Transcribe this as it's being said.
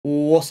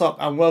What's up,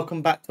 and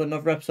welcome back to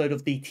another episode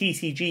of the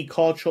TCG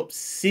Card Shop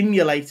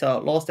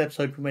Simulator. Last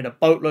episode we made a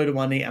boatload of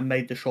money and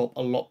made the shop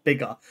a lot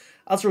bigger.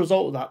 As a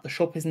result of that, the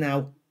shop is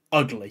now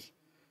ugly.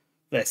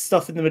 There's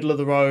stuff in the middle of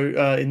the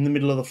row, in the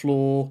middle of the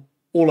floor,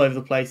 all over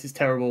the place. It's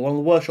terrible. One of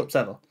the worst shops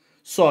ever.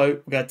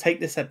 So we're going to take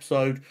this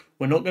episode.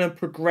 We're not going to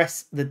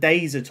progress the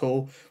days at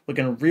all. We're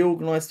going to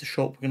reorganize the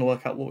shop. We're going to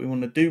work out what we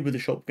want to do with the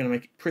shop. We're going to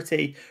make it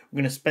pretty. We're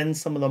going to spend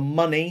some of the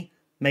money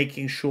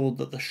making sure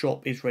that the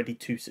shop is ready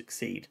to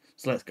succeed.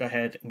 So let's go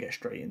ahead and get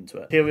straight into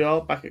it. Here we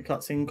are back at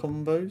Cutscene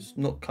Convos.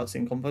 Not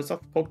Cutscene Convos,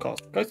 that's the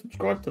podcast. Go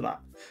subscribe to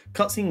that.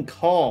 Cutscene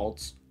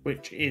Cards,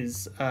 which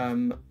is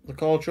the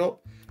card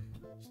shop.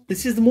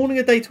 This is the morning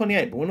of day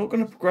 28, but we're not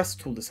going to progress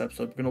at all this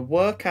episode. We're going to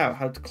work out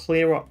how to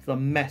clear up the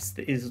mess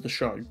that is the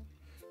show.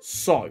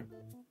 So,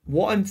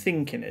 what I'm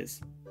thinking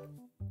is,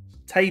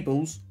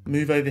 tables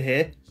move over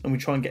here, and we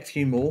try and get a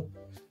few more.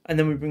 And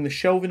then we bring the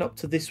shelving up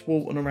to this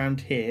wall and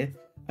around here.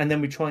 And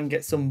then we try and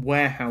get some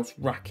warehouse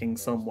racking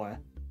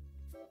somewhere.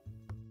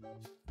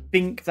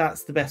 Think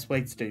that's the best way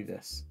to do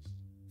this.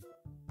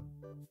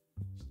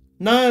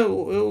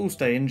 No, it'll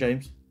stay in,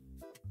 James.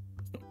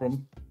 It's not a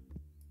problem.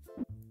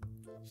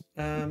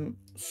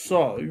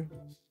 So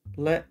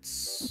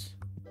let's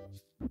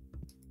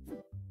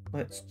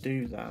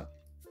do that.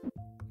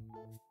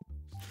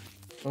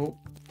 Oh,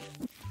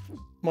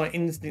 my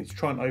instincts to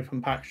try and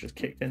open packs just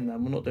kicked in there.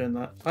 We're not doing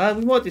that.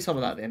 We might do some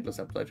of that at the end of this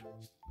episode.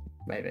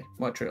 Maybe.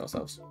 Might treat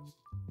ourselves.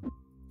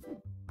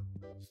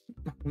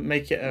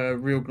 Make it a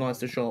reorganise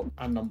the shop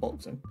and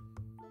unboxing.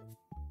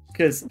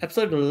 Because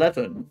episode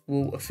 11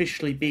 will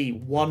officially be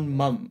 1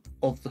 month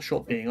of the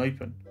shop being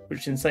open. Which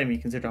is insane when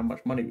you consider how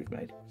much money we've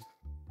made.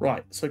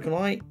 Right, so can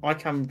I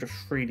can just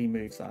freely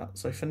move that.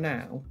 So for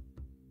now,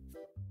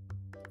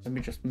 let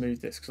me just move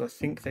this because I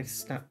think they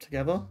snap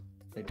together.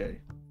 They do.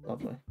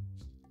 Lovely.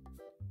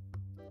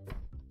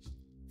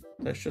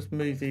 Let's just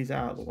move these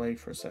out of the way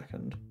for a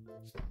second.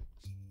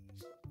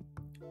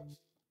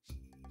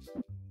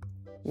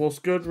 What's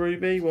good,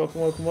 Ruby? Welcome,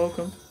 welcome,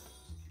 welcome.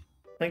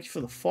 Thank you for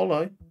the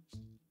follow.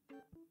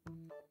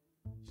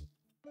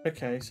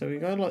 Okay, so we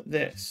go like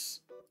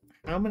this.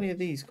 How many of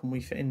these can we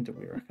fit in, do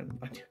we reckon?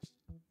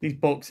 These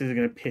boxes are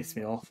going to piss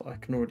me off. I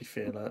can already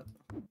feel it.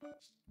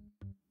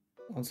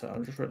 One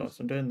second, I just realised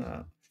I'm doing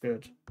that.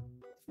 Good.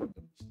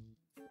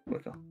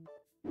 Quicker.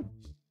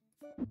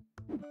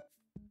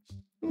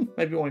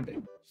 Maybe it won't be.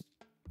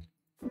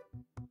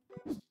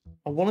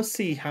 I want to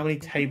see how many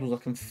tables I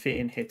can fit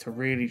in here to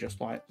really just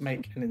like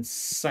make an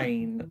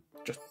insane,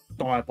 just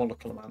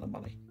diabolical amount of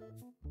money.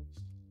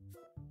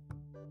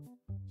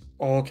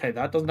 Oh, okay,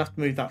 that doesn't have to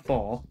move that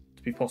far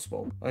to be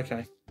possible.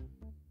 Okay.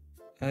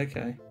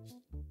 Okay.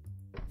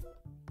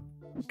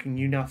 Can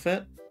you now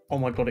fit? Oh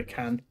my god, it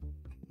can.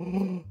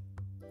 No.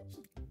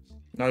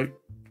 No.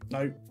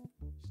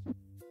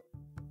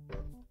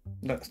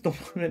 That's not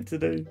what I meant to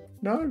do.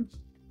 No.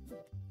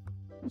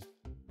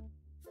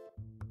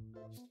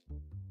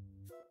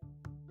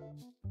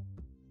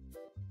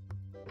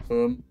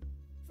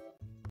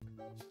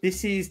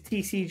 This is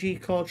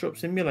TCG Card Shop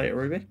Simulator,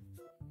 Ruby.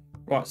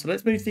 Right, so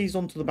let's move these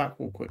onto the back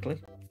wall quickly.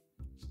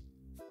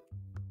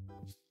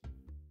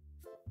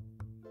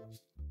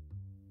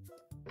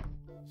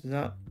 Is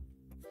that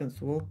against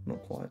the wall?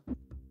 Not quite.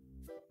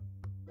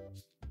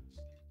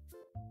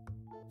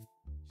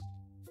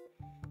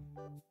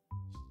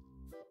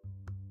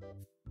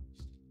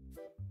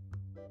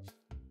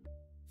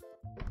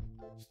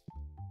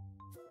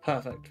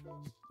 Perfect.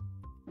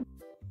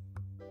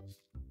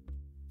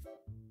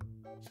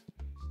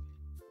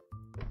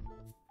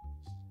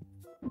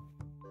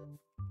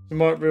 We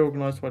might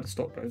reorganise where the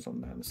stock goes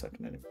on now in a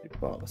second anyway,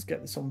 but let's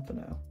get this on for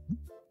now.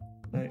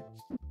 No.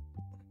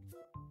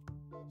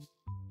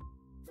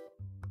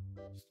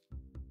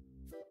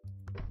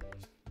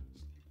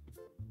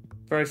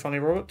 Very funny,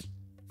 Robert.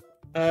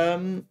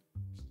 Any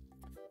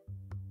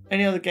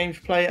other games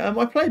you play?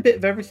 I play a bit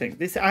of everything.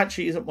 This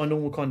actually isn't my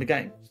normal kind of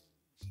game.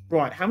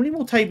 Right, how many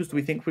more tables do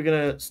we think we're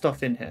going to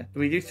stuff in here?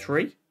 Do we do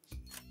 3?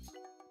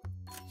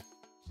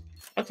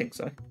 I think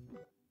so.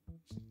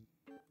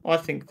 I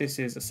think this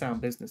is a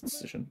sound business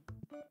decision.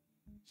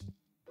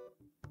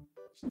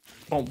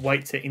 Can't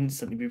wait to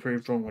instantly be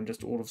proved wrong when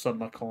just all of a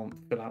sudden I can't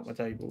fill out my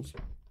tables.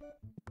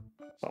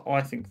 But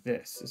I think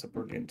this is a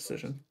brilliant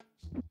decision.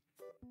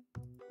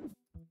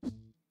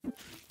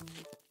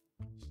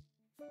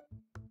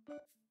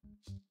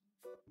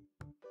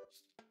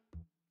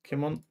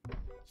 Come on.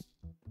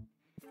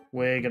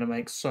 We're going to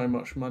make so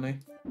much money.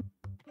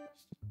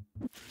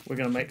 We're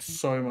going to make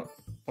so much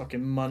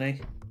fucking money.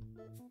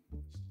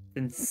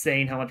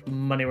 Insane how much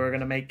money we're going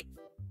to make.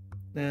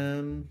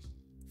 Can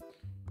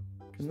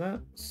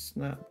that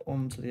snap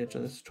onto the edge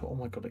of this? Oh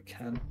my god, it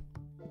can.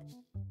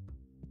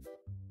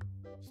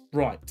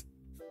 Right.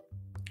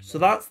 So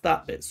that's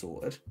that bit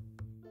sorted.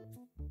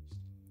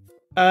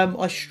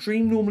 I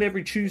stream normally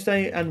every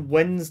Tuesday and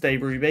Wednesday,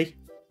 Ruby.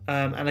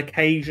 And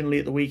occasionally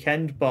at the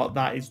weekend, but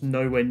that is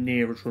nowhere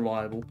near as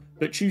reliable.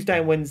 But Tuesday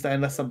and Wednesday,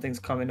 unless something's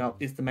coming up,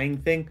 is the main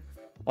thing.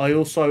 I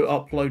also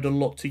upload a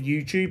lot to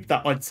YouTube.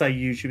 That I'd say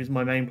YouTube is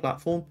my main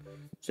platform.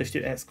 So if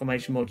you do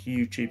exclamation mark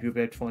YouTube, you'll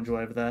be able to find your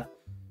way over there.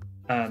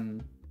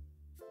 And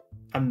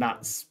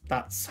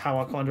that's how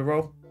I kind of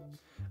roll.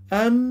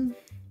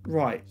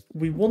 Right.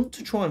 We want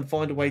to try and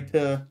find a way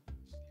to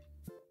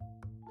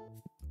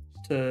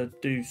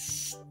do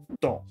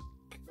stock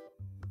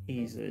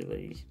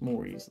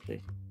more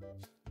easily.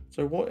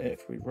 So what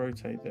if we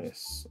rotate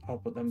this? I'll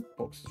put them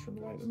boxes from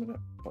the way in a minute.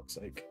 Fuck's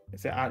sake.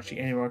 Is there actually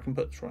anywhere I can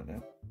put this right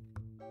now?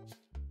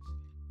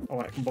 Oh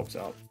wait, I can box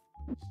it up.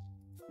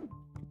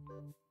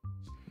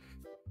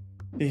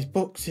 These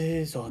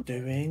boxes are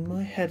doing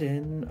my head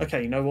in.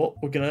 Okay, you know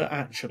what? We're gonna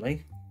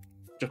actually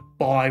just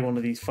buy one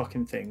of these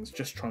fucking things.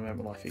 Just try and make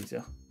my life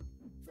easier.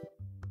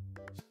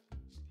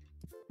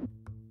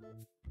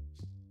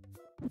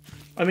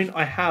 I mean,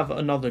 I have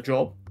another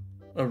job,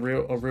 a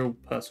real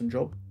person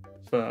job,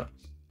 but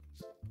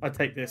I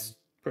take this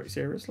pretty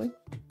seriously.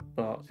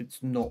 But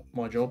it's not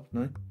my job,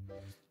 no.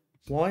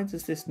 Why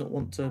does this not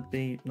want to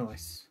be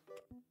nice?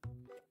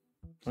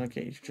 Can I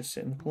get you to just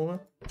sit in the corner?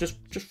 Just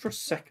for a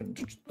second,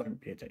 just don't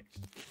be a dick.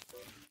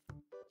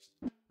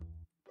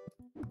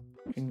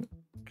 Can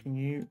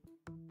you?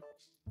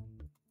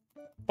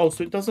 Oh,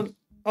 so it doesn't.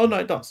 Oh no,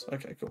 it does.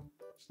 Okay, cool.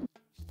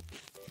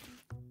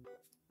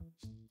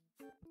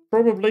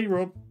 Probably,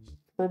 Rob.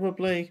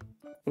 Probably.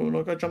 But we're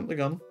not gonna jump the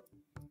gun.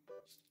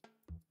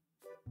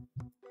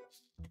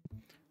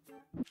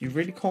 You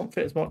really can't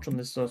fit as much on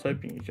this as I was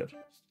hoping you could.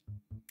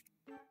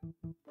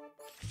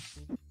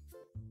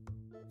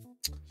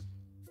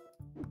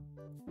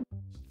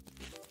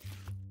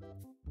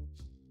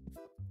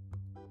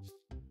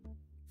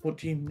 What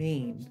do you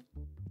mean?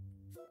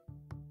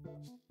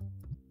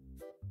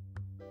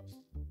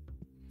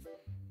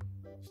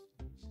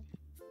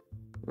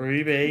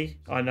 Ruby,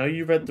 I know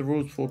you read the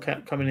rules before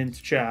coming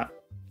into chat.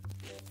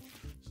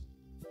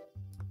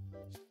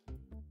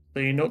 So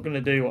you're not going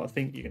to do what I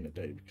think you're going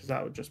to do, because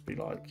that would just be,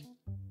 like,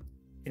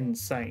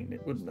 insane,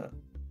 wouldn't it?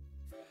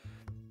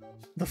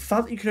 The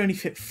fact that you can only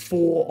fit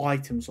 4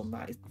 items on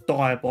that is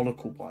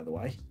diabolical, by the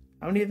way.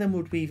 How many of them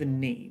would we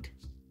even need?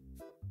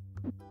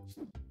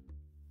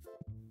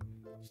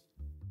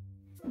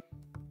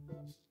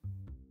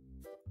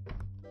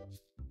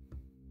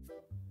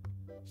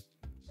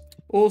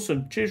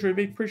 Awesome. Cheers,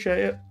 Ruby. Appreciate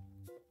it.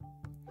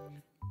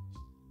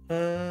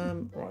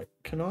 Right.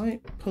 Can I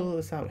pull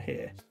this out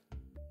here?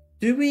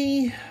 Do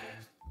we...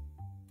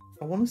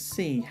 I want to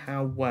see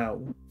how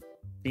well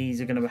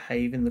these are going to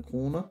behave in the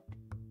corner.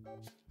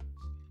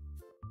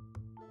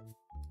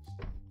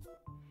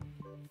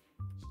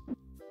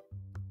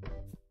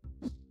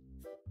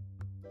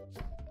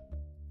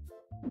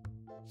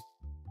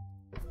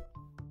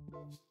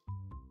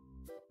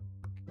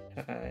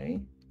 Okay.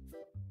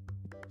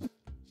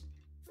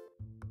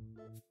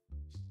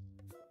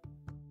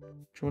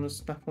 Do you want to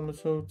snap on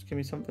at all to give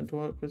me something to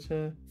work with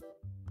here?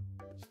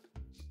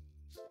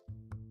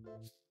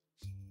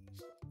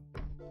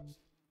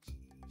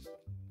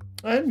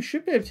 You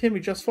should be able to hear me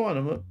just fine.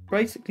 I'm at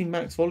basically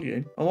max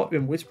volume. I might be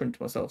whispering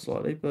to myself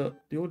slightly, but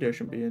the audio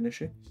shouldn't be an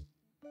issue.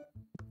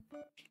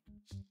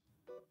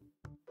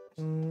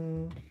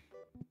 Let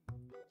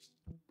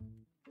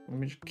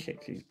me just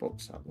kick these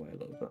boxes out of the way a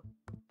little bit.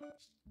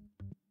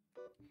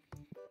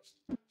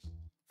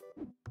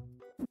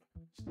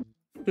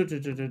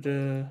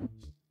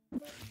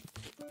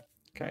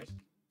 Okay,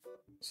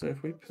 so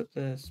if we put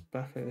this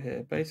back over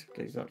here,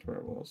 basically exactly where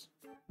it was.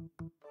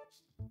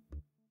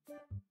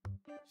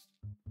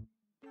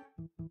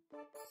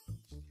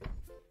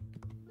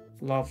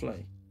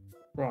 Lovely.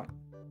 Right,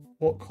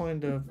 what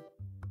kind of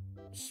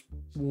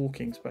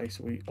walking space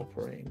are we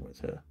operating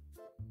with here?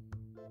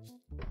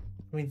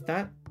 I mean,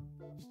 that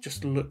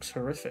just looks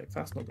horrific.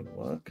 That's not going to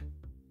work.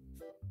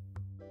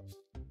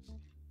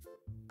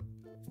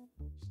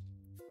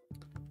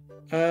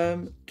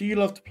 Do you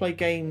love to play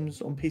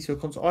games on PC or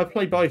console? I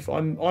play both.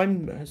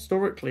 I'm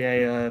historically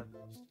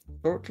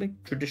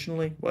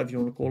traditionally, whatever you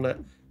want to call it,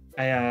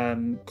 a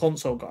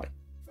console guy.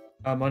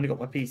 I only got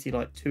my PC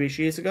like 2-ish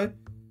years ago,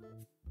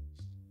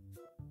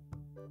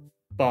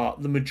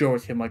 but the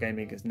majority of my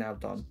gaming is now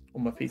done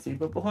on my PC.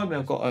 But behind me,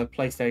 I've got a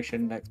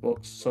PlayStation,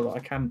 Xbox, so that I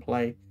can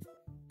play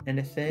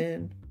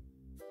anything.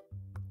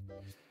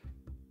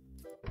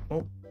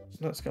 Oh,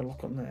 let's go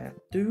lock on there.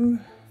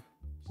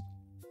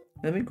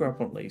 Let me grab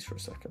one of these for a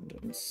second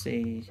and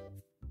see.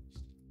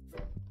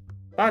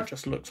 That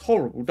just looks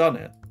horrible,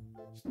 doesn't it?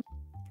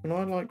 Can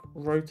I, like,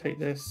 rotate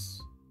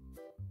this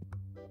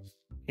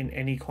in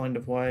any kind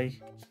of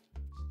way?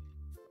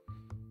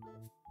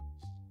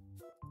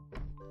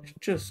 It's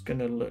just going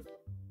to look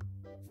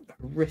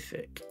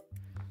horrific.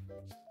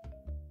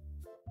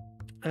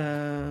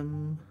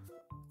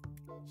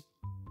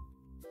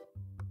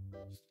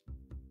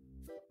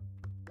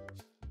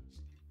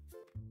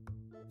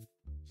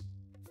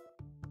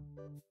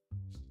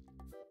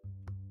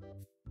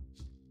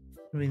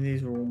 I mean,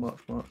 these are all much.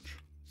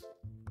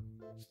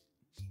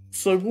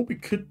 So what we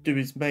could do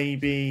is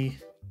maybe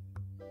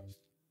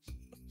a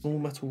small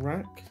metal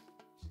rack.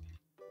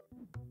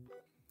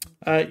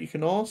 You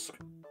can ask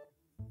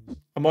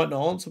I might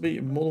not answer, but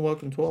you're more than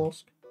welcome to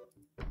ask.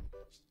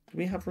 Do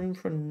we have room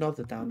for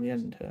another down the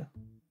end here?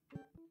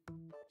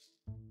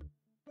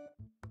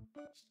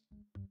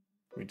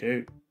 We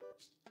do.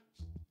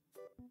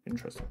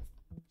 Interesting.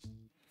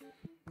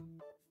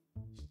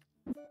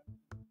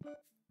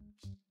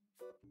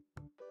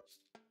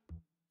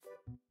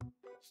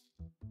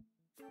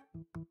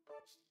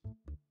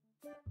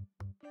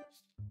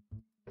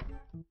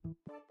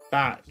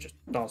 That just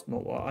does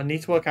not work. I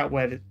need to work out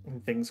where the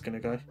thing's going to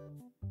go.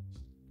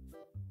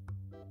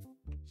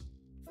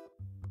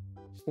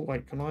 Oh,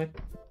 wait, can I?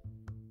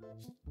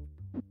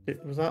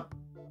 Was that?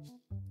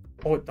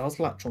 Oh, it does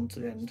latch onto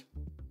the end.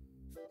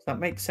 Does that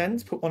make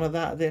sense? Put one of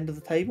that at the end of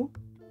the table?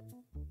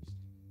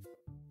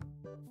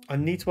 I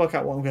need to work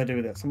out what I'm going to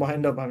do with this. I might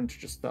end up having to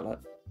just sell it.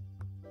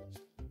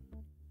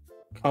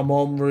 Come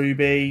on,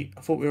 Ruby.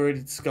 I thought we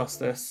already discussed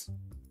this.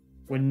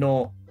 We're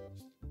not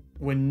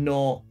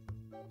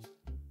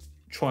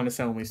trying to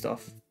sell me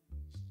stuff.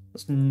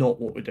 That's not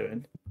what we're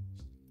doing.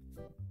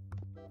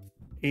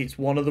 It's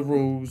one of the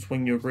rules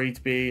when you agree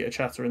to be a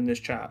chatter in this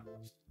chat.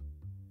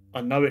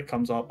 I know it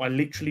comes up. I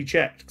literally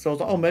checked because I was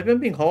like, oh, maybe I'm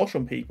being harsh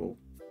on people.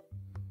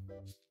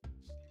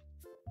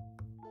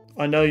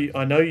 I know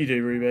you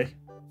do, Ruby.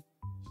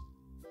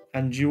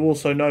 And you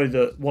also know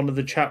that one of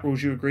the chat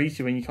rules you agree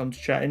to when you come to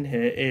chat in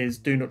here is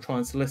do not try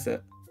and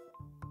solicit.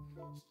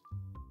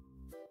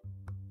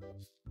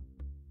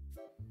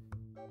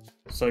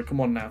 So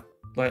come on now.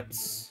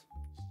 Let's...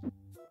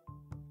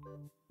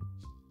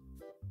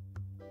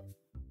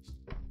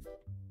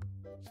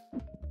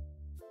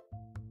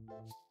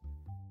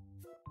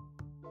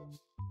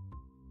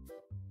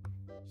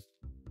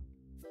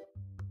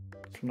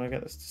 Can I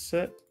get this to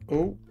sit?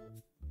 Oh,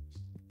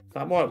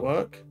 that might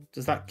work.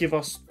 Does that give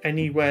us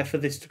anywhere for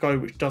this to go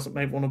which doesn't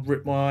make me want to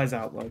rip my eyes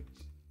out though?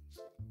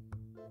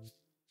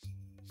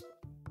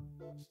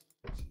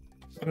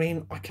 I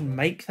mean, I can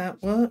make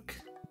that work.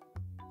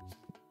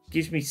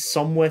 Gives me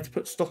somewhere to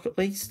put stock at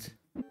least.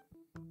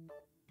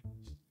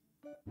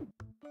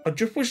 I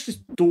just wish this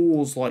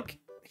door's like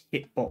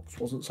hitbox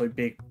wasn't so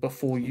big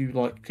before you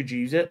like could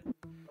use it.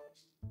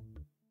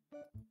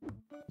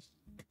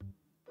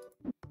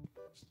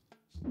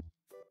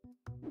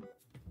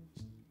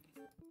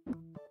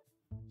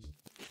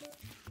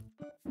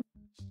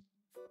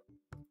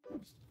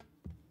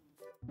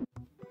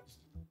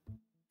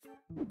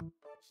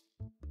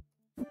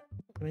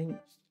 I mean,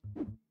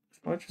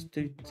 if I just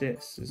do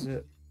this, is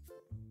it...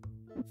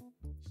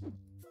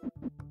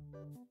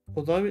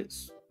 Although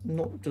it's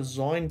not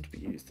designed to be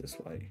used this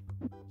way,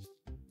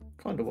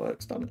 kind of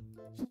works, doesn't it?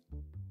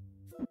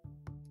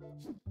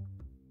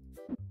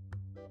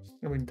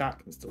 I mean, that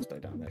can still stay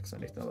down there because I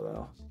need to know where they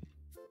are.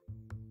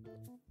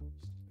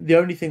 The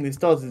only thing this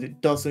does is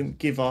it doesn't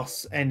give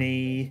us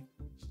any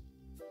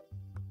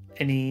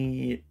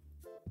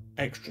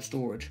extra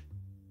storage.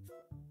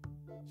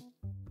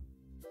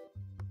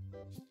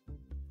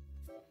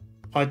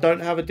 I don't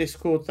have a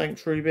Discord,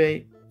 thanks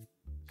Ruby.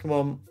 Come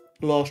on,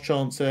 last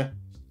chance here.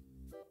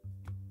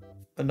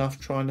 Enough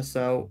trying to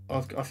sell.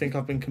 I think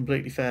I've been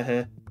completely fair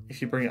here.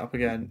 If you bring it up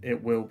again,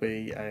 it will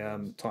be a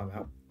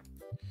timeout.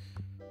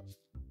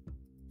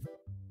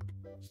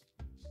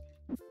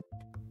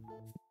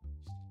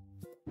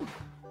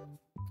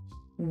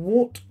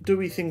 What do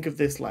we think of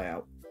this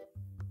layout?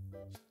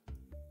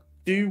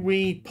 Do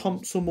we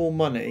pump some more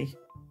money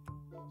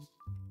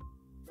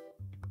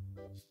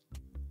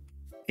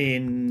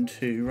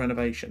into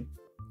renovation?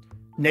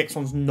 Next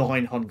one's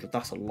 900.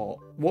 That's a lot.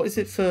 What is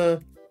it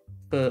for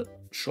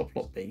shop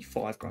lot B?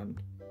 5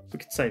 grand. We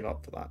could save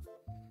up for that.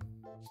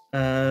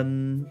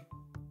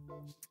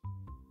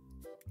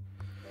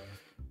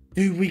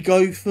 Do we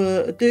go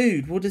for a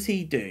dude? What does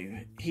he do?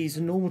 He's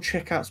a normal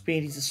checkout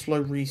speed. He's a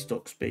slow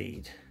restock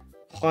speed.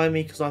 Hire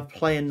me because I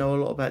play and know a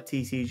lot about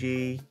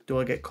TCG. Do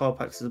I get card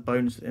packs as a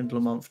bonus at the end of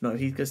the month? No,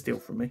 he's going to steal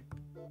from me.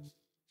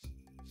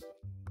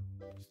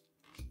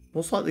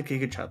 What's like the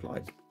Giga Chad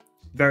like?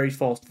 Very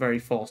fast, very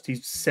fast.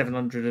 He's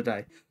 700 a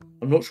day.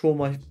 I'm not sure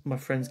my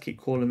friends keep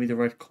calling me the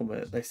Red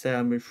Comet. They say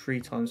I move 3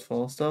 times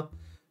faster.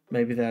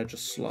 Maybe they're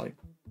just slow.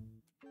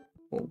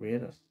 Or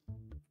weirder.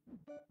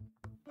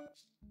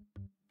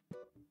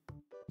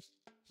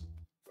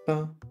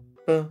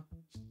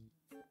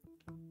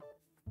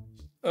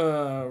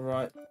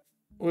 Right.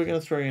 We're going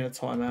to throw in a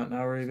timeout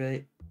now,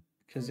 Ruby.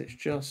 Because it's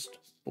just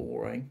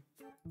boring.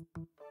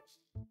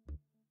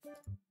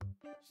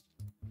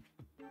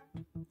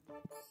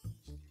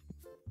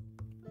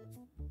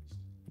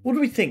 What do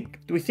we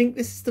think? Do we think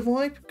this is the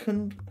vibe?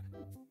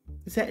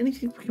 Is there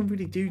anything we can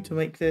really do to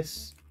make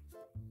this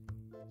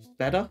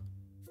better?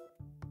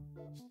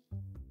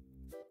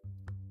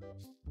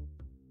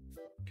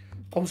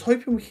 I was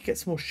hoping we could get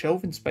some more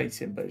shelving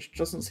space in, but it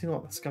doesn't seem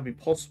like that's going to be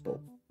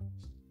possible.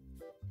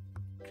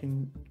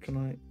 Can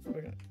I?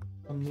 Okay.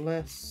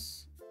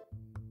 Unless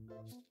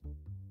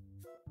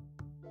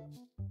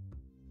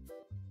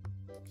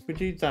if we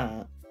do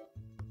that,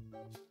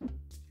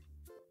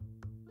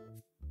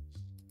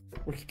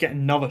 we could get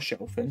another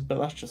shelf in, but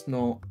that's just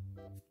not.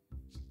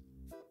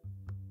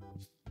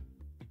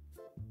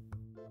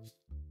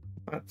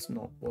 That's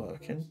not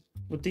working.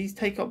 Would these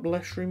take up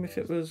less room if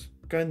it was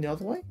going the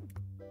other way?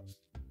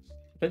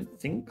 I don't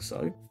think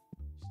so.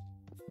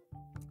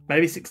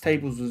 Maybe 6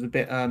 tables was a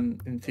bit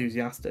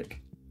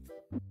enthusiastic.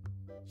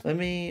 Let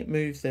me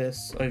move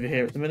this over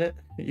here at the minute.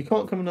 You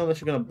can't come in unless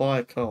you're going to buy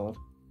a card.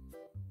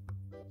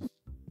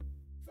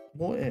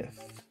 What if?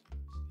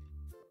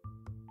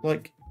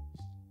 Like,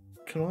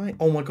 can I?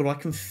 Oh my god, I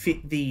can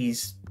fit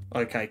these.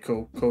 Okay,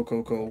 cool.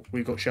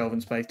 We've got shelving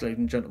space, ladies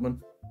and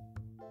gentlemen.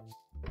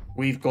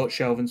 We've got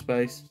shelving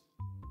space.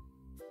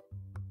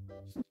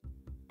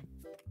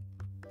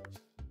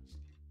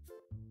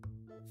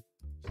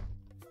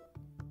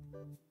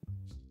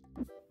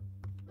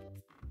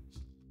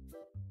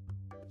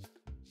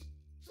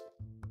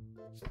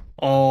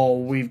 Oh,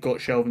 we've got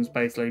shelving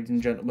space, ladies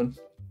and gentlemen.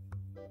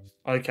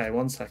 Okay,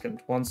 one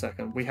second.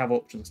 We have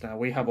options now.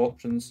 We have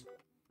options.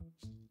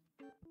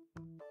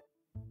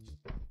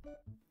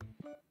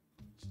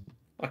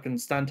 I can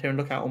stand here and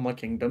look out on my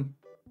kingdom.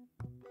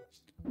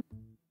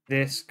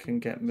 This can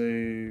get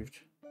moved.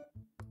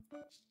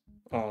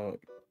 Oh,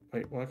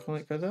 wait, why can't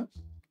it go there?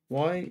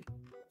 Why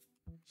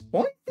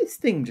is this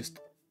thing just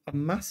a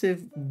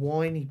massive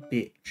whiny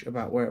bitch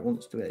about where it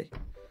wants to be?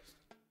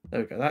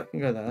 There we go, that can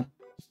go there.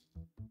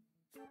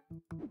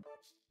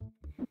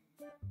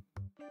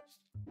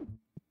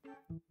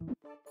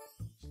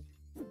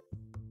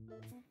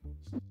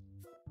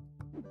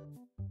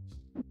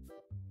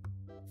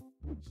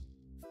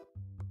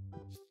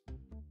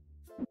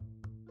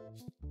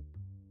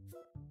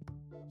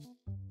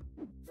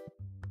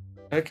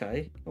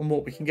 Okay, and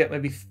what, we can get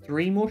maybe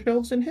 3 more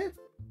shelves in here?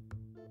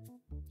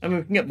 I mean,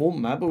 we can get more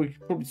than that, but we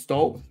could probably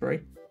start with 3.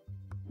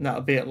 And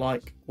that'll be at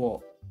like,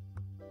 what?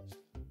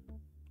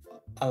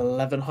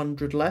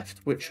 1,100 left,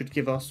 which should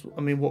give us,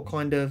 I mean, what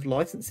kind of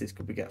licenses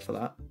could we get for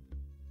that?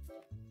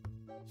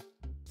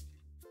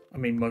 I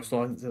mean, most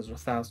licenses are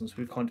 1,000, so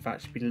we kind of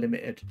actually be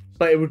limited.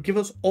 But it would give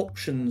us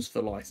options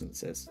for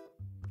licenses.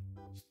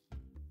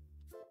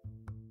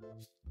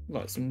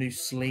 Like some new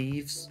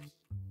sleeves.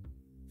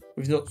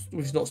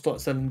 We've not started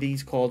selling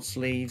these card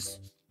sleeves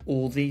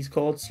or these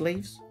card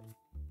sleeves.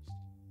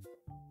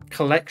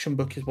 Collection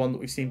book is one that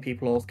we've seen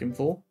people asking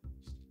for.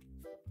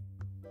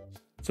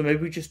 So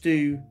maybe we just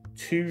do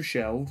 2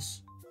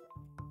 shelves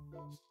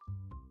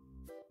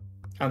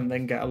and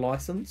then get a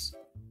license.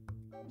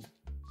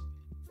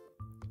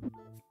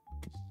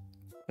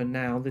 But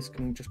now this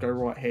can just go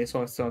right here,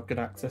 so I still have good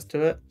access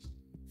to it.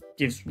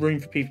 Gives room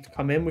for people to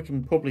come in. We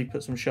can probably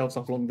put some shelves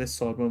up along this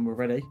side when we're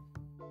ready.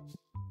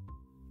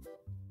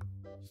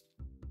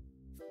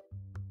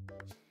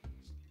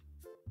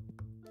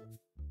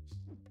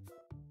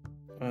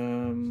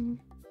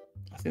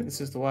 I think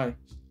this is the way.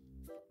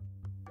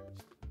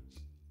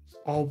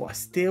 Oh, but I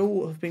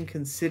still have been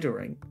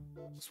considering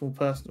a small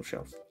personal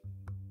shelf.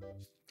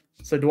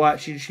 So do I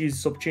actually just use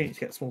this opportunity to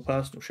get a small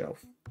personal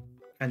shelf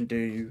and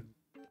do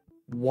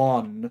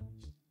 1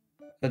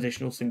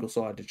 additional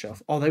single-sided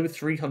shelf? Oh, they were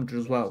 300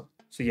 as well.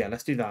 So yeah,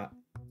 let's do that.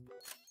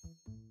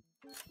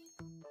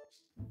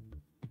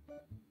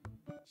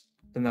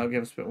 Then that'll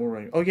give us a bit more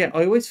room. Oh yeah,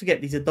 I always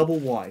forget these are double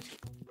wide.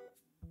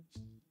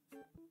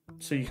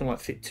 So you can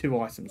like fit 2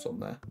 items on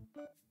there.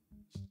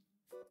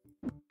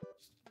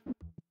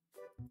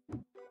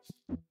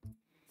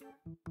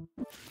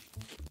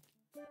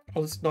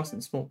 Oh, this is nice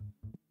and small.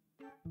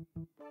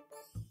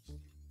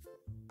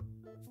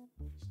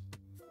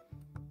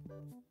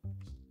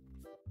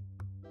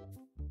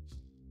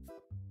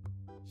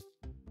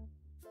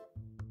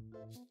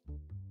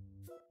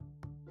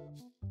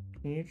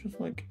 Can you just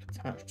like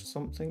attach to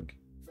something?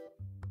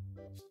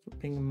 Stop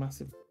being a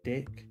massive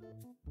dick.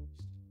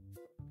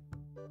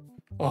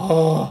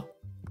 Oh!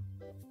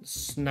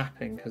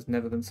 Snapping has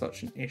never been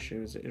such an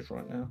issue as it is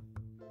right now.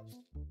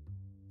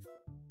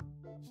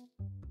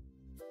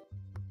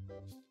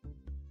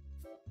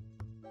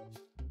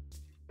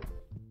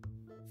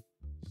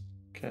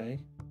 Okay.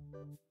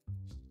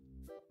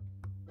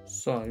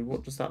 So,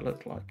 what does that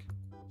look like?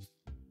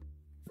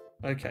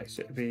 Okay,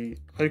 so it'd be...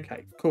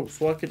 Okay, cool.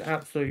 So I could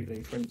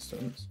absolutely, for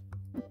instance...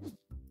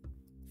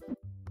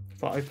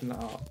 If I open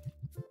that up...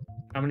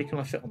 How many can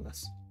I fit on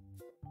this?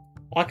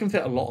 I can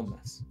fit a lot on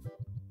this.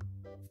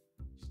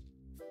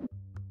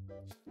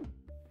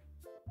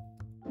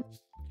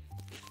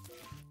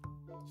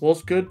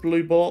 What's good?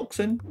 Blue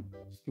boxing?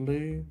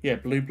 Blue... Yeah,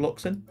 blue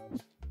blocks in.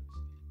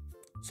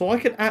 So I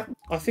could...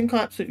 I think I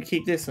absolutely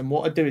keep this, and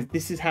what I do is...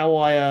 This is how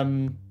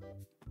I...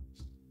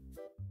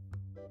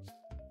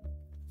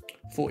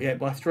 48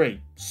 by 3.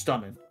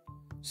 Stunning.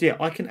 So yeah,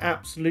 I can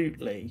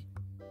absolutely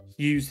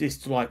use this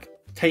to like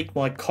take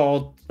my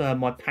card,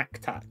 my pack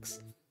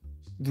tax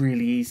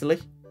really easily.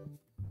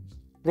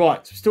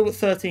 Right, so we're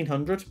still at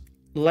 1,300.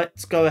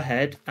 Let's go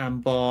ahead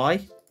and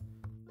buy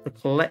the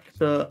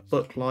collector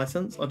book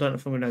license. I don't know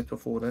if I'm going to be able to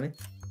afford any.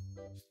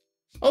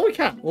 Oh, we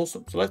can.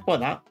 Awesome. So let's buy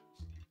that.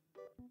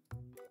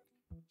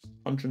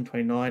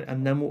 129.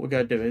 And then what we're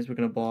going to do is we're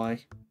going to buy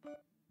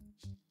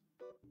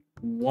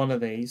 1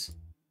 of these.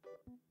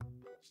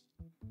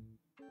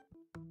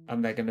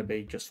 And they're going to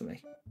be just for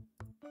me.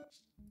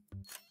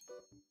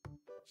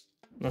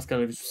 That's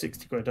going to leave us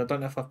 60 quid. I don't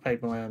know if I've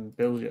paid my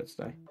bills yet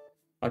today.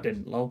 I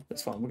didn't, lol.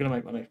 It's fine. We're going to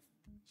make money.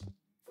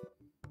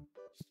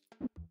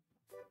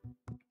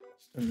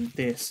 And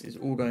this is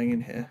all going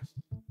in here.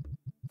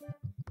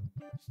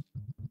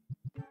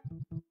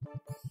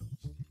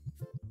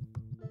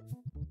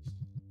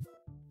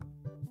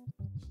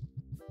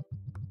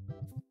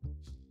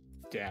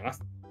 Yeah, that's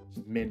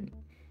mint.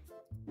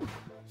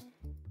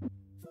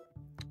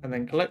 And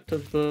then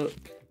collector's book.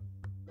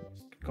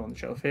 Go on the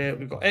shelf here.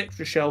 We've got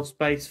extra shelf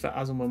space for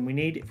as and when we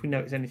need, if we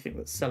notice anything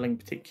that's selling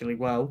particularly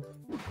well.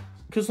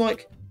 Because,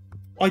 like,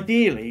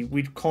 ideally,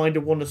 we'd kind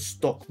of want to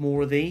stock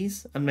more of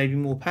these and maybe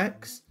more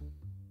packs.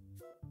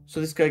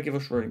 So this is going to give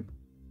us room.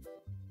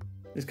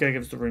 This is going to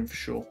give us the room for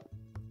sure.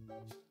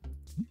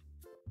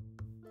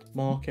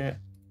 Market.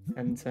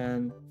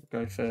 And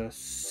go for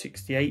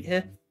 68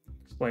 here.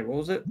 Wait, what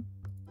was it?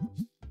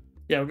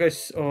 Yeah, we'll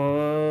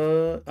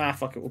go...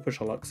 fuck it. We'll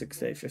push our luck.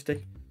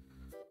 68.50.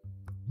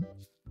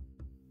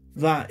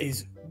 That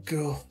is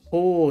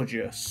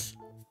gorgeous.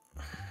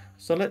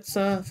 So let's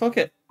fuck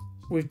it.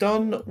 We've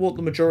done what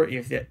the majority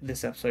of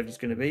this episode is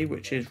going to be,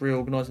 which is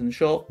reorganising the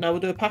shop. Now we'll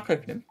do a pack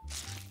opening.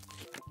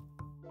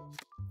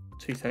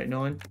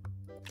 239.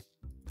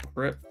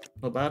 Rip.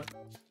 Not bad.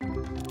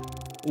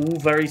 All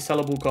very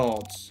sellable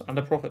cards. And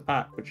a profit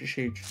pack, which is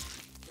huge.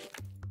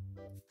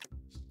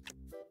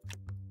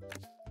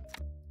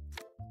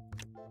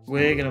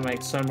 We're going to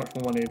make so much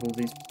more money with all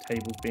these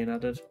tables being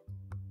added.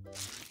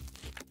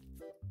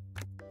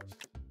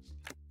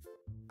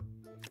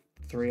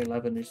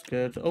 311 is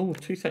good. Oh,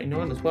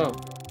 239 as well.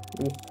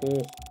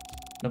 Oh.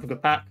 Another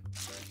good pack.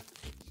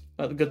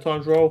 Let the good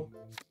times roll.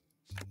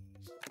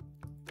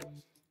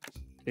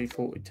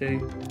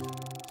 242.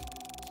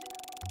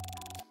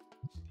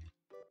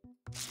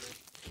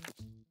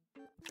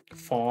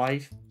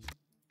 5.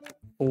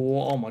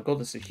 4. Oh my god,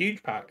 this is a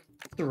huge pack.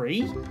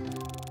 3.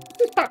 What's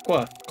this pack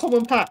worth?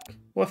 Common pack.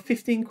 Worth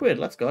 15 quid.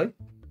 Let's go.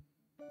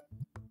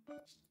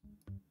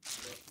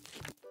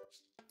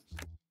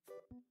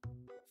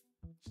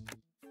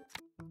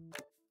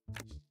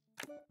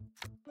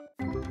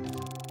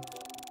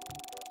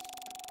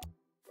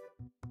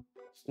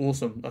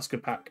 Awesome. That's a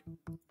good pack.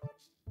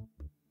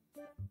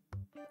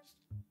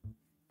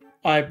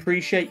 I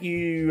appreciate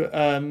you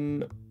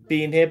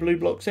being here, Blue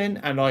Blocks in,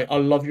 and I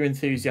love your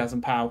enthusiasm,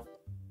 pal.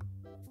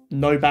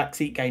 No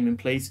backseat gaming,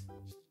 please.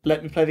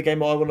 Let me play the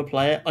game I want to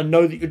play it. I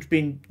know that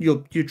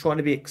you're trying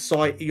to be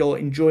excited, you're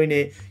enjoying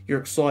it, you're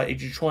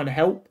excited, you're trying to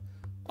help.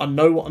 I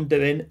know what I'm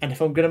doing, and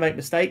if I'm going to make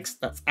mistakes,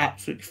 that's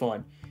absolutely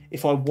fine.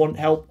 If I want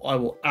help, I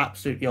will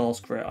absolutely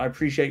ask for it. I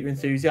appreciate your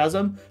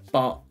enthusiasm,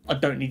 but I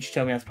don't need you to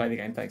tell me how to play the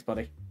game. Thanks,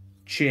 buddy.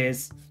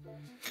 Cheers.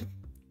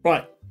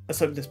 Right,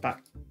 let's open this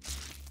pack.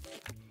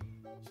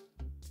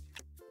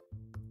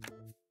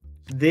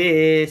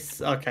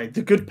 Okay,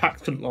 the good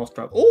packs couldn't last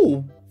forever.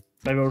 Oh,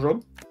 maybe I was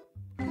wrong.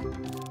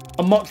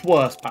 A much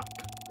worse pack.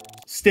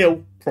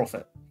 Still,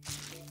 profit.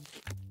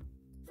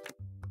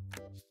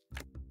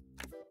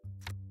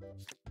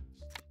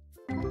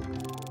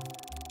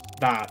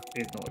 That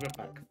is not a good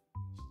pack.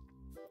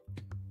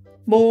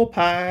 More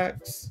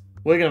packs.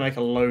 We're going to make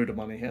a load of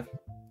money here.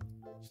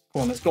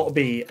 Come on, there's got to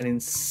be an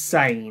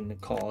insane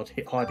card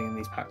hiding in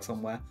these packs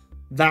somewhere.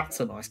 That's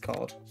a nice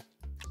card.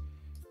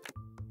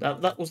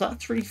 That was that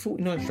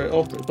 349 straight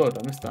after as well.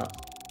 I missed that.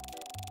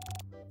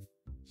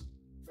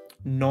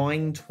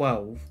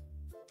 912.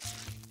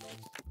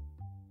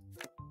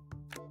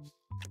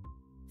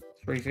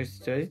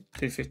 352.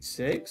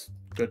 256.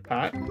 Good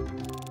pack.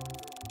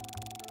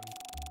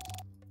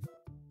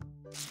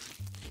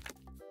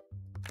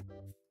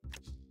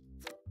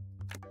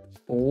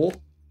 Four.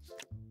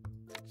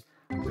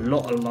 A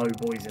lot of low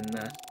boys in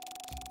there.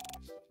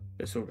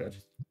 It's all good.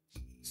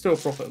 Still a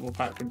profitable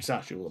pack, which is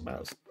actually all that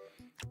matters.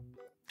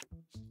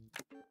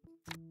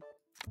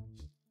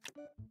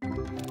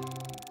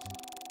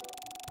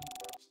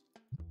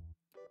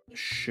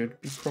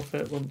 Should be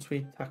profit once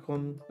we tack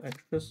on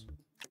extras.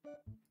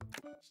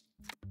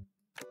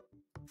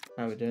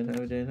 How we doing? How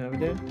we doing? How we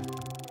doing?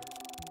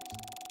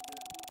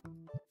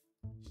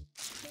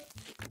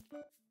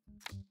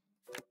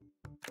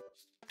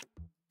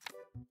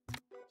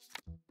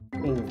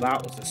 Oh,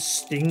 that was a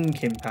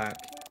stinking pack.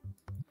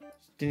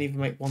 Didn't even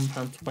make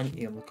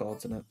 £1.20 on the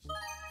cards in it.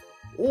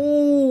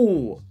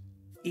 Oh,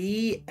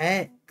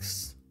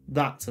 EX.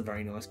 That's a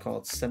very nice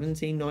card.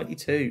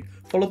 17.92,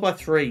 followed by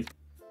 3.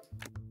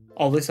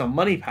 Oh, this is a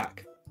money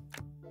pack.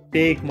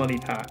 Big money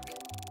pack.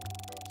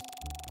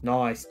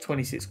 Nice.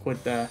 26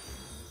 quid there.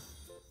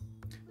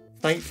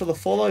 Thanks for the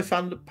follow,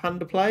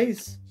 Panda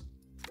Plays.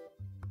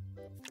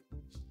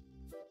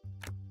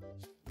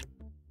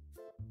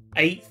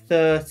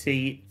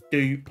 830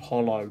 dupe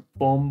hollow.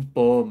 Boom,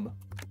 boom.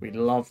 We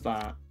love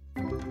that.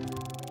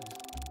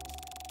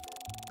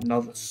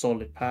 Another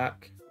solid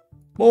pack.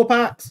 More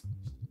packs.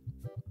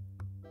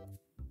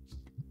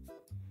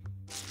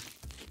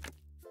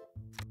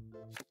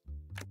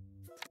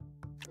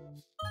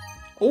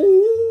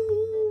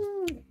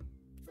 Ooh.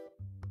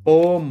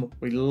 Boom.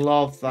 We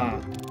love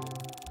that.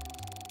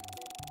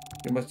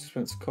 Your most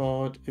expensive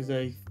card is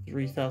a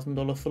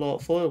 $3,000 full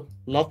art foil.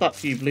 Love that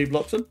for you, Blue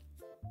Bloxon.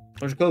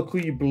 I'm just going to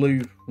call you Blue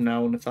from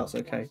now on, if that's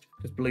okay.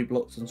 Because Blue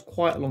Bloxon's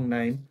quite a long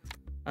name.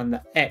 And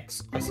the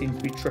X I seem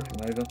to be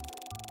tripping over.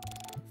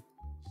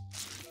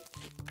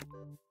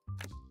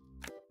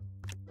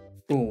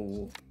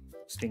 Oh,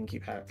 stinky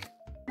pack.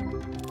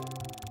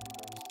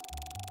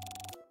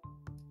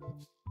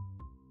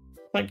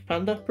 Thank you,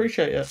 Panda.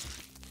 Appreciate it.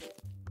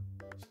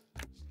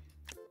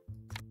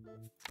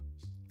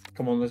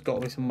 Come on, there's got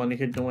to be some money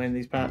hidden away in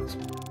these packs.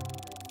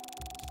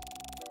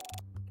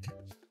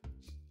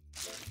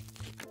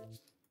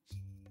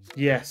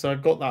 Yes, I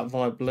got that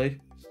vibe, Blue.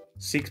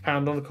 £6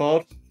 on the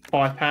card.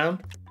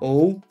 £5.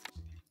 Oh,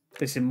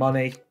 this is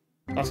money.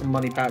 That's a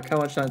money pack. How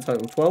much is that in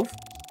total? 12?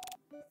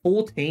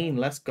 14.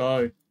 Let's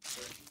go.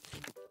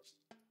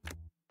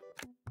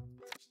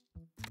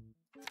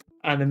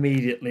 And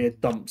immediately a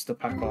dumpster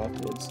pack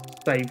afterwards.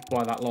 Saved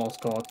by that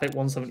last card. Take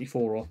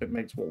 174 off. It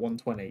makes, what,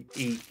 120?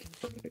 Eek.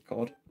 Terrific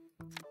card.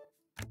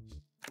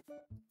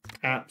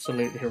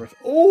 Absolutely horrific.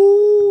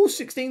 Oh,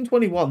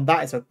 1621.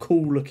 That is a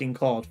cool looking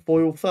card.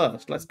 Foil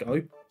first. Let's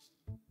go.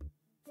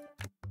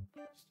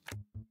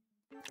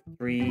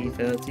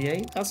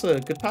 338. That's a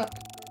good pack.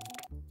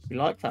 We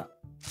like that.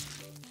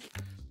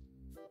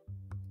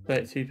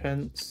 32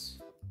 pence.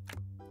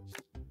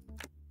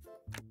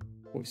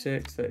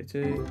 46,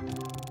 32.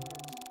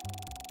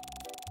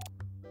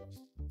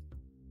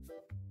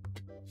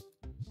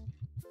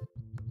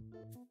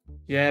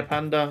 Yeah,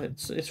 Panda,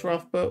 it's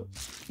rough, but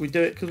we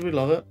do it because we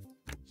love it.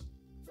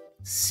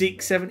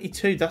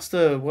 672. That's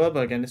the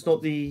Werber again. It's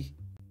not the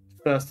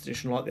first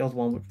edition like the other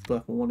one, which was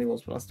worth more money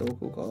was, but that's still a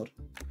cool card.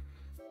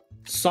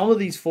 Some of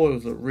these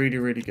foils look really,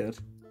 really good.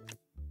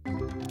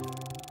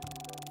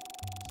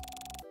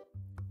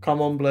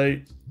 Come on,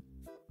 Blue.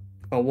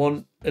 If I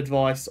want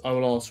advice, I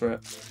will ask for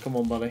it. Come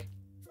on, buddy.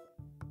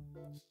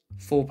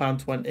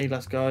 £4.20.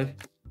 Let's go.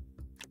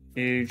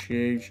 Huge,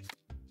 huge.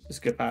 It's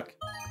a good pack.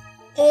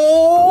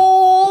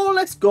 Oh,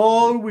 let's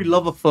go. We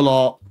love a full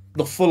art.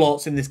 The full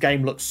arts in this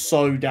game look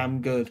so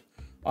damn good.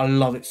 I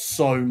love it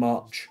so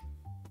much.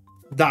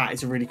 That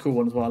is a really cool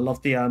one as well. I love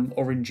the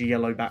orangey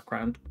yellow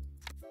background.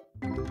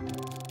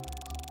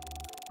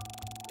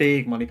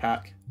 Big money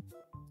pack.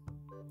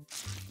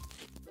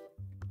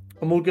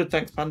 I'm all good,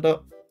 thanks, Panda.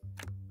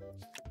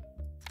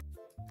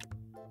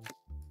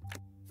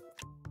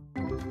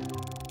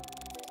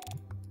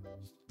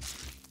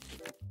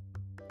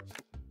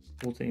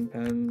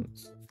 £14.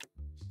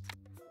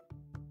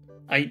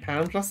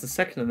 £8. That's the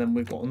second of them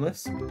we've got on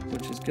this,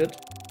 which is good.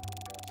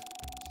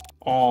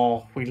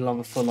 Oh, we love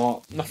a full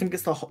art. Nothing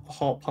gets the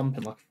heart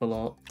pumping like a full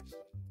art.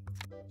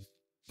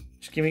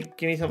 Just give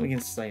me something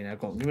insane now.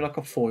 Go on, give me like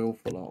a foil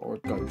full art or a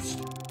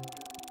ghost.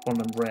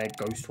 One of them rare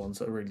ghost ones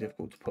that are really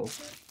difficult to pull.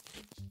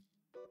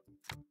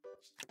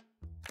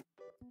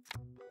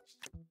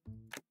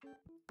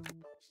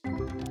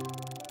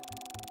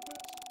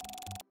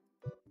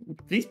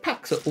 These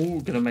packs are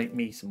all going to make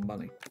me some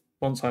money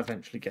once I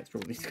eventually get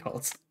through all these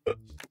cards.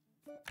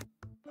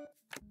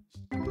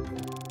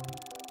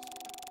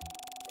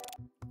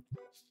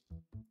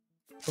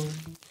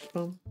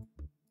 Boom.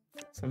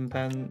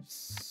 £7.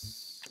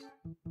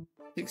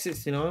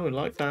 669, we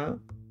like that.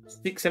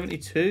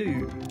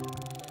 672.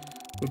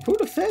 We've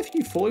pulled a fair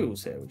few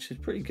foils here, which is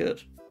pretty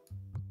good.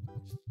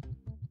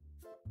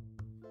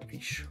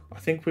 I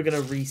think we're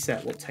going to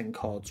reset what 10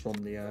 cards are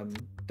on the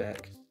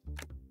deck.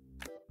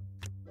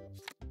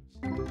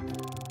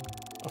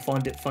 I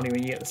find it funny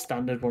when you get the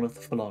standard one of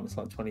the full art, it's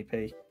like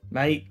 20p.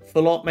 Mate,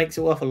 full art makes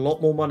it worth a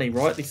lot more money,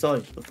 rightly so.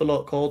 The full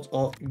art cards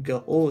are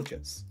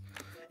gorgeous.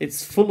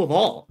 It's full of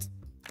art.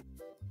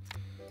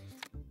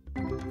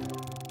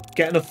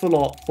 Getting a full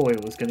art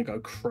foil is going to go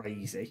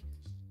crazy.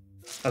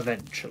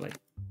 Eventually.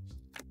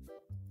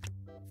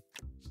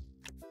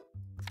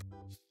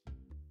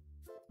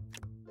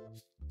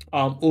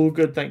 All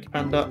good, thank you,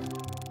 Panda.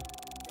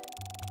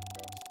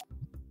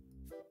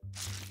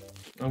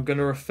 I'm going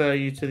to refer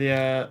you to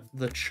the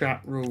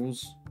chat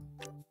rules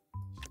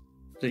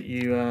that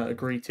you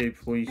agree to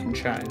before you can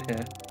chat in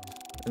here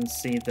and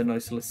see the no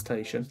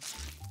solicitation.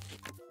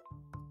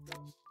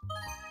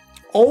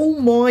 Oh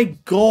my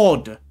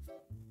god!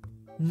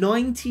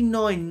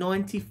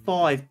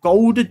 99.95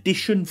 gold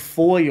edition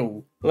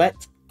foil.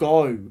 Let's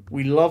go.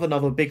 We love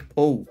another big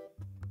pull.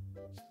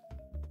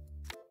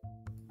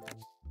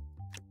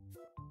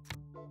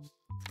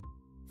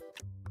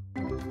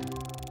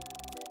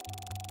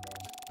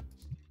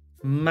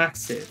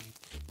 Massive.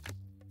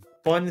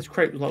 Buying this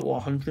crate was like, what,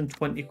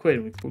 120 quid,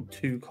 and we pulled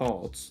 2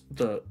 cards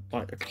that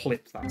like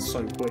eclipse that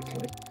so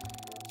quickly.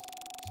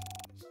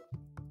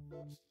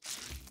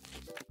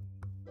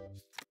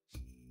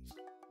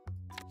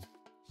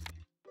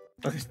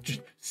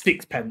 Just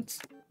 6 pence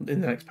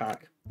in the next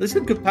pack. This is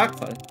a good pack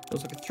though.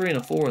 There's like a 3 and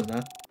a 4 in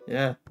there.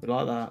 Yeah, we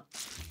like that.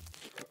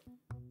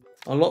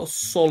 A lot of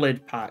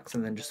solid packs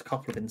and then just a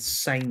couple of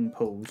insane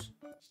pulls.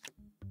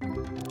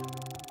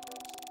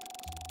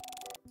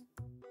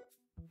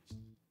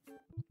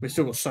 We've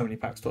still got so many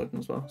packs to open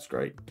as well. It's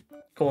great.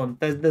 Come on,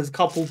 there's a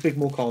couple big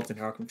more cards in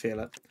here. I can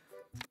feel it.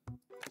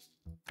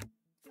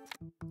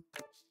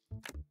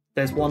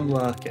 There's one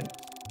lurking.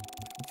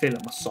 I can feel it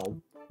in my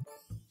soul.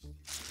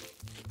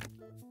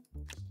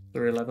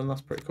 311,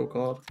 that's a pretty cool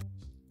card.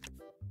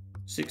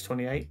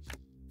 628.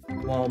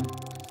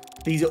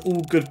 These are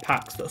all good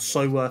packs that are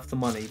so worth the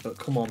money, but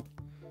come on.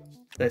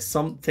 There's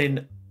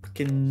something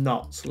fucking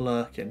nuts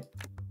lurking.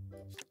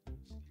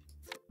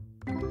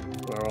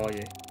 Where are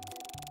you?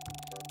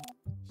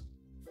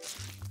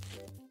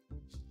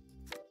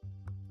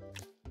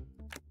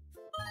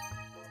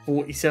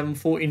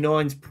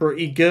 $47.49's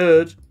pretty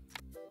good.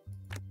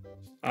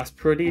 That's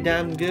pretty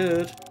damn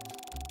good.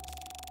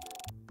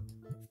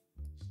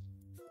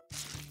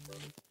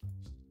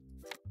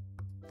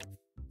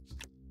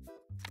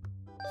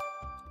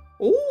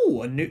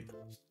 Oh, a new...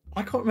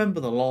 I can't remember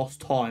the last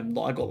time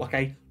that I got like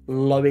a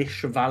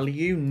lowish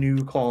value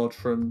new card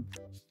from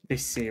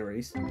this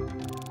series.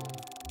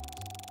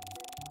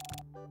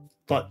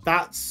 But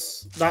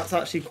that's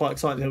actually quite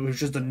exciting. It was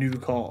just a new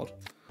card.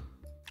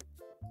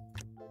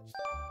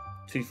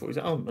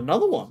 240. Oh,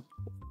 another one.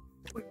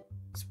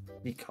 It's a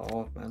pretty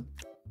card, man.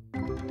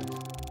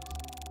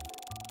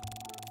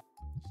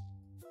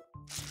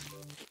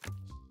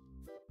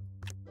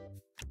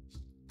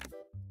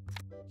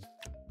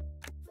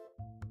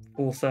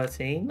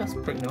 $413. That's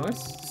pretty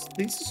nice.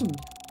 These are some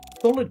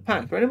solid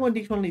packs. Bear in mind,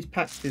 each one of these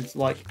packs is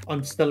like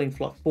I'm selling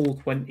for like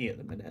 $420 at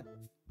the minute.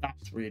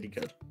 That's really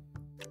good.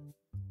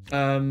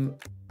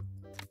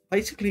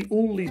 Basically,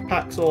 all these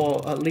packs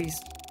are at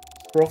least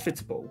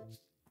profitable.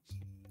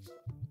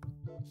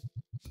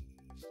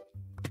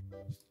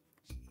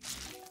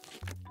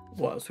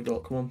 What else we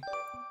got? Come on,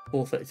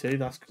 432.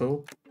 That's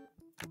cool.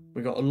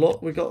 We got a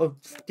lot. We got a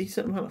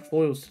decent amount of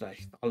foils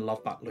today. I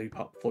love that loop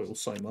up foil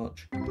so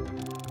much.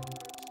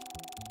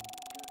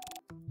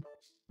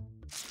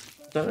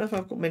 Don't know if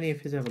I've got many of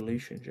his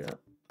evolutions yet.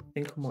 I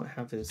think I might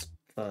have his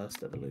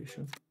first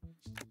evolution.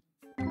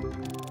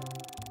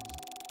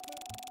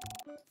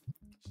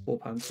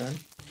 £4.10.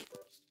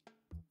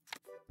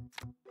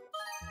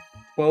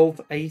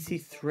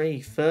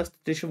 1283. First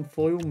edition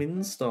foil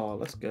Minstar.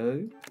 Let's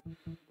go.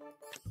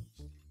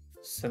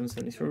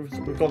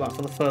 773. We got that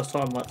for the first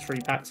time like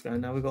 3 packs ago.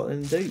 Now we got it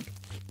in dupe.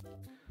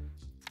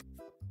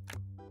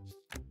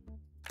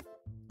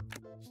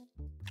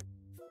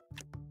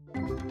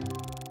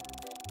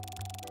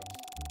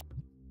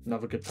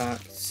 Another good pack.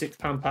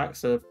 £6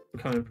 packs are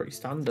becoming pretty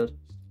standard.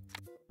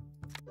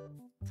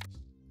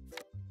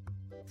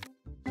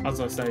 As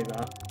I say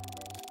that,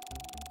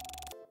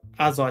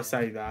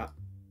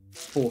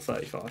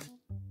 435.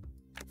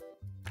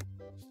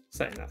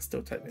 Saying that's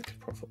still technically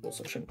profitable,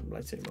 so I shouldn't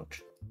complain too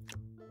much.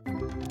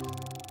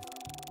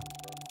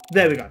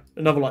 There we go.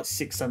 Another like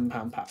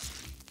 £6-7 pack.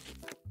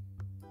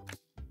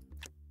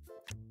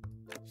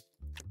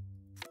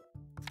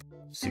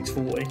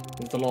 $640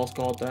 with the last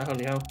card there.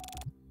 Holy hell.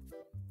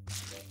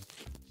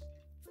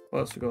 What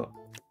else we got?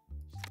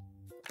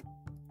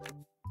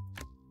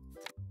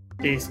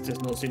 This does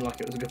not seem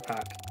like it was a good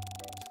pack.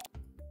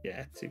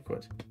 Yeah,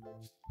 £2.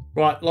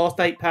 Right, last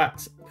 8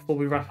 packs before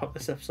we wrap up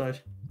this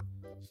episode.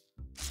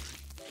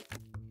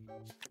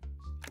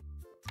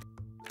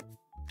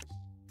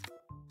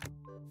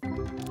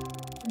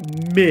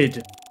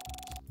 Mid.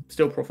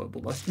 Still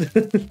profitable though.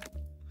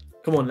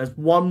 Come on, there's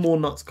one more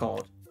nuts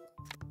card.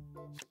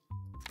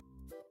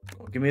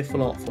 Come on, give me a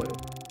full art foil.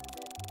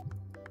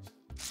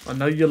 I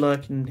know you're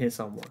lurking in here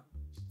somewhere.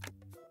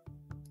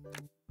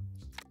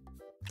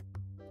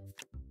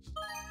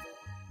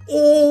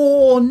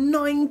 Oh,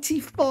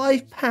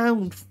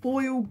 £95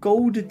 foil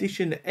gold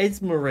edition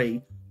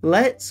Esmery.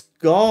 Let's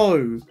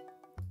go.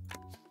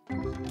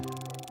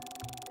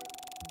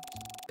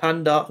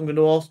 Panda, I'm going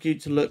to ask you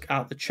to look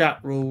at the chat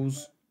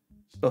rules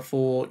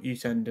before you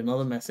send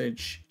another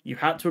message. You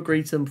had to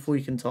agree to them before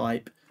you can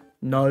type.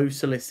 No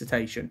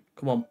solicitation.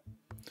 Come on.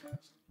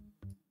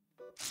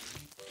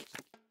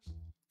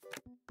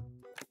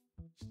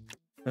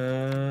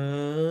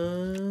 We're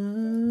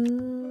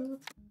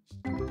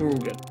all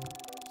good.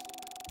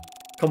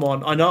 Come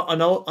on. I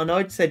know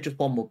I'd said just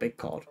one more big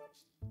card.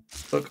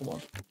 But come on.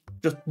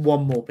 Just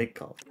one more big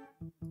card.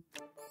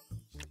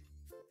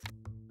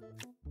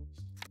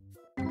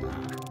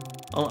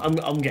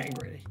 I'm getting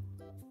greedy.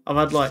 I've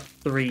had like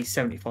 3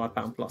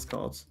 £75 plus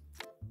cards.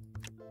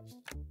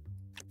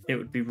 It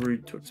would be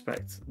rude to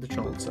expect the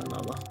chance at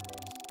another.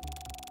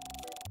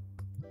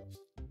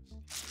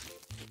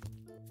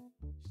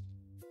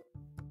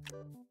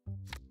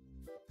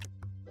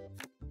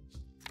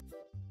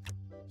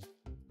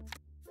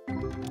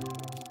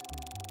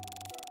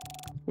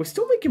 We're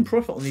still making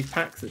profit on these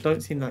packs that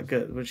don't seem that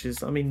good, which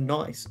is, I mean,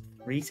 nice.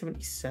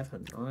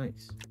 377,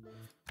 nice.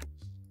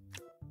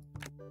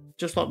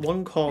 Just like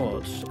one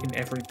card in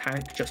every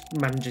pack just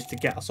manages to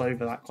get us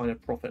over that kind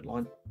of profit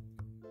line.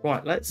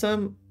 Right, let's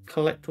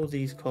collect all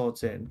these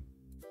cards in.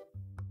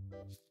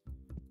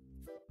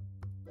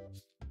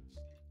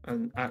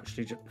 And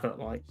actually just put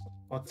like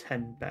our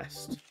 10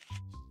 best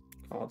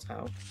cards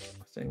out,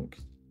 I think.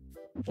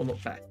 Well,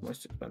 not best,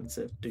 most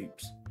expensive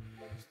dupes.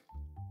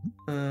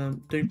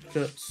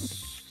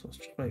 Duplicates. Let's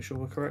just make sure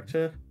we're correct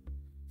here.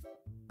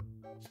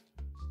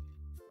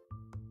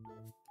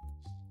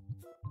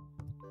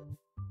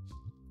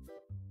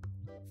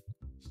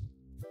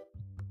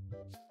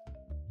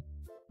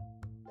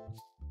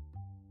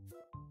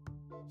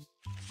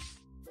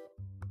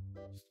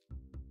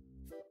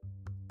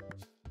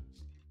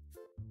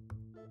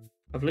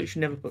 I've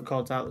literally never put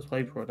cards out this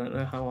way before. I don't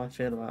know how I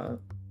feel about it.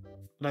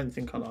 I don't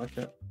think I like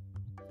it.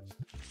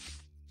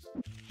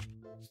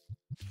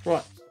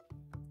 Right.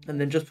 And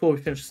then just before we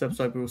finish this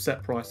episode, we will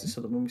set prices so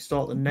that when we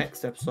start the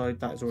next episode,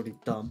 that is already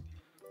done.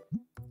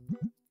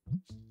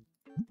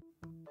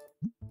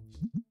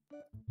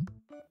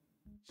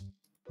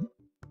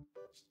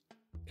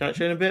 Catch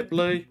you in a bit,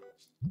 Blue.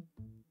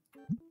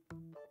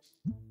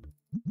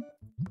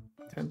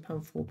 £10,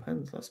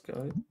 4p. Let's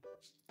go.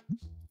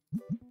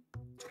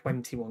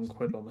 21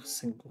 quid on a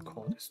single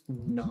card. It's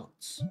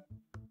nuts.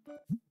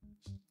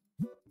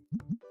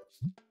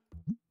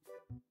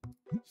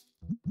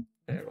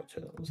 Yeah, I got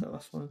two of those.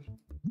 That's fine.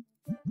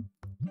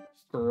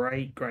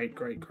 Great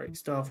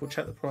stuff. We'll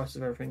check the price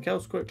of everything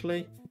else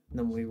quickly, and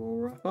then we will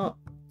wrap up.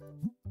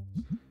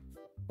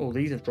 Oh,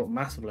 these have dropped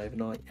massively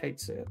overnight. Hate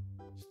to see it.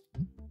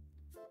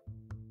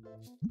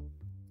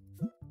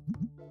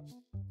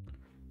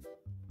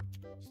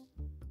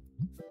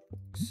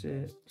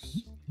 $6,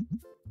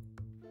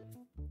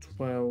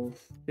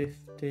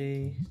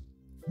 $12.50,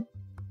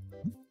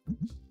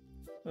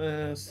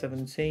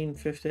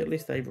 $17.50. At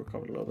least they've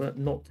recovered a little bit.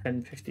 Not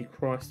 $10.50.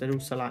 Christ, they'd all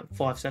sell out in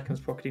 5 seconds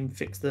before I could even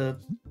fix the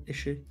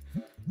issue.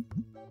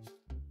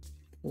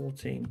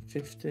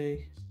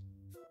 $14.50.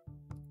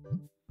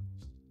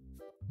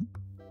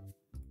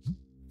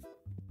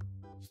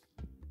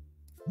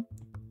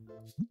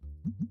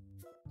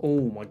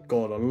 Oh my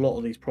god, a lot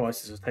of these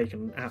prices have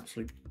taken an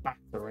absolute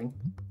battering.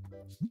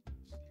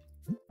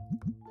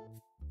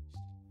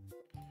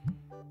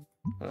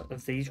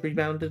 Have these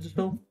rebounded at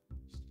all?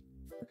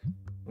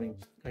 I mean,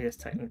 I guess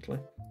technically.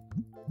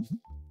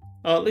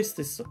 Oh, at least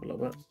this is up a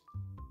little bit.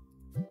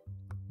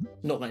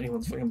 Not that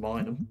anyone's fucking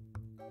buying them.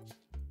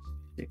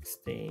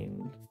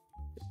 16.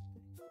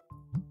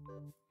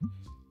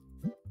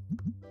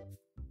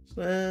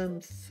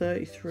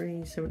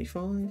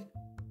 33.75.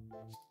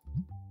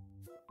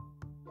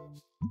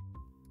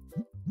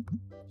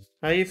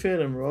 How you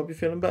feeling, Rob? You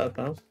feeling better,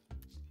 pal?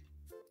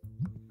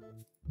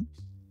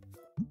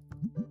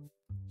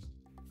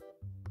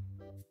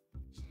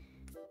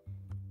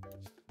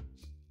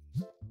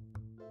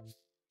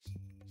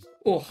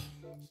 Oh.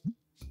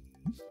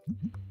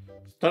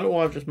 Don't know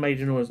why I've just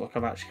made a noise like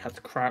I've actually had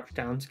to crouch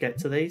down to get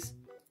to these,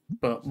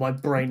 but my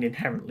brain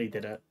inherently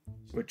did it,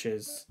 which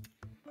is,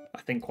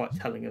 I think, quite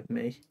telling of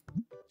me.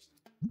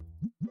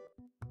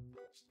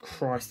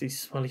 Christ, these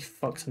smelly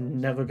fucks are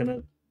never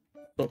gonna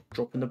stop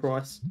dropping the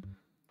price.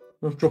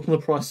 I'm dropping the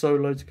price so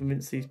low to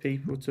convince these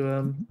people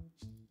to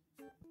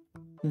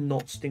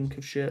not stink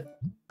of shit.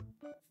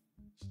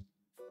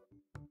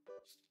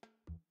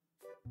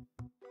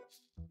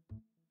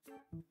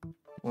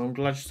 Well, I'm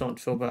glad you're starting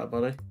to feel better,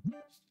 buddy.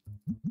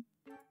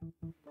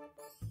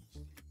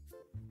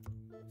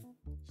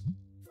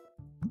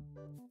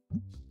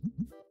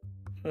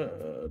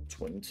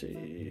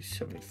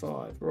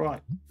 $20.75.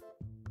 Right.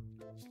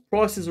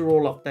 Prices are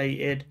all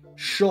updated.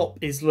 Shop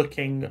is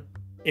looking,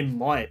 in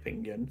my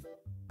opinion,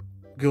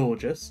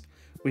 gorgeous.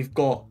 We've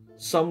got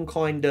some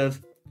kind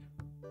of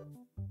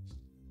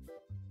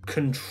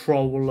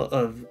control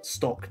of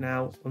stock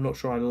now. I'm not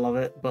sure I love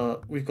it,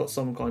 but we've got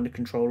some kind of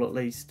control at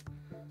least.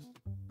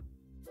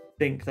 I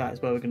think that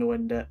is where we're going to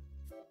end it.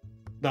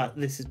 That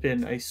this has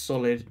been a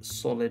solid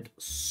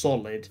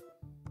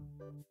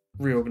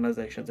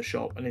reorganization of the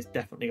shop, and it's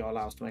definitely going to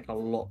allow us to make a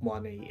lot of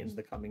money in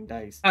the coming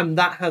days. And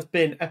that has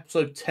been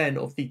episode 10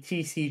 of the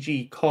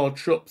TCG Card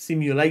Shop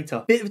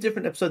Simulator. Bit of a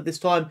different episode this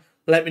time.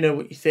 Let me know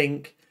what you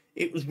think.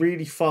 It was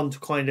really fun to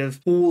kind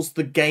of pause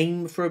the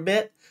game for a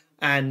bit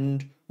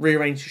and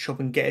rearrange the shop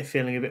and get it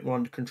feeling a bit more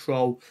under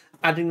control.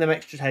 Adding them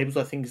extra tables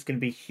I think is going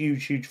to be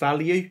huge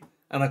value,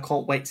 and I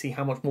can't wait to see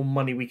how much more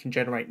money we can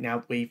generate now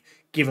that we've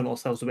given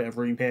ourselves a bit of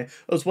room here,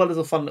 as well as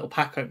a fun little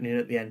pack opening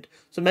at the end.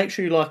 So make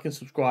sure you like and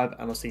subscribe,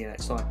 and I'll see you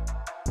next time.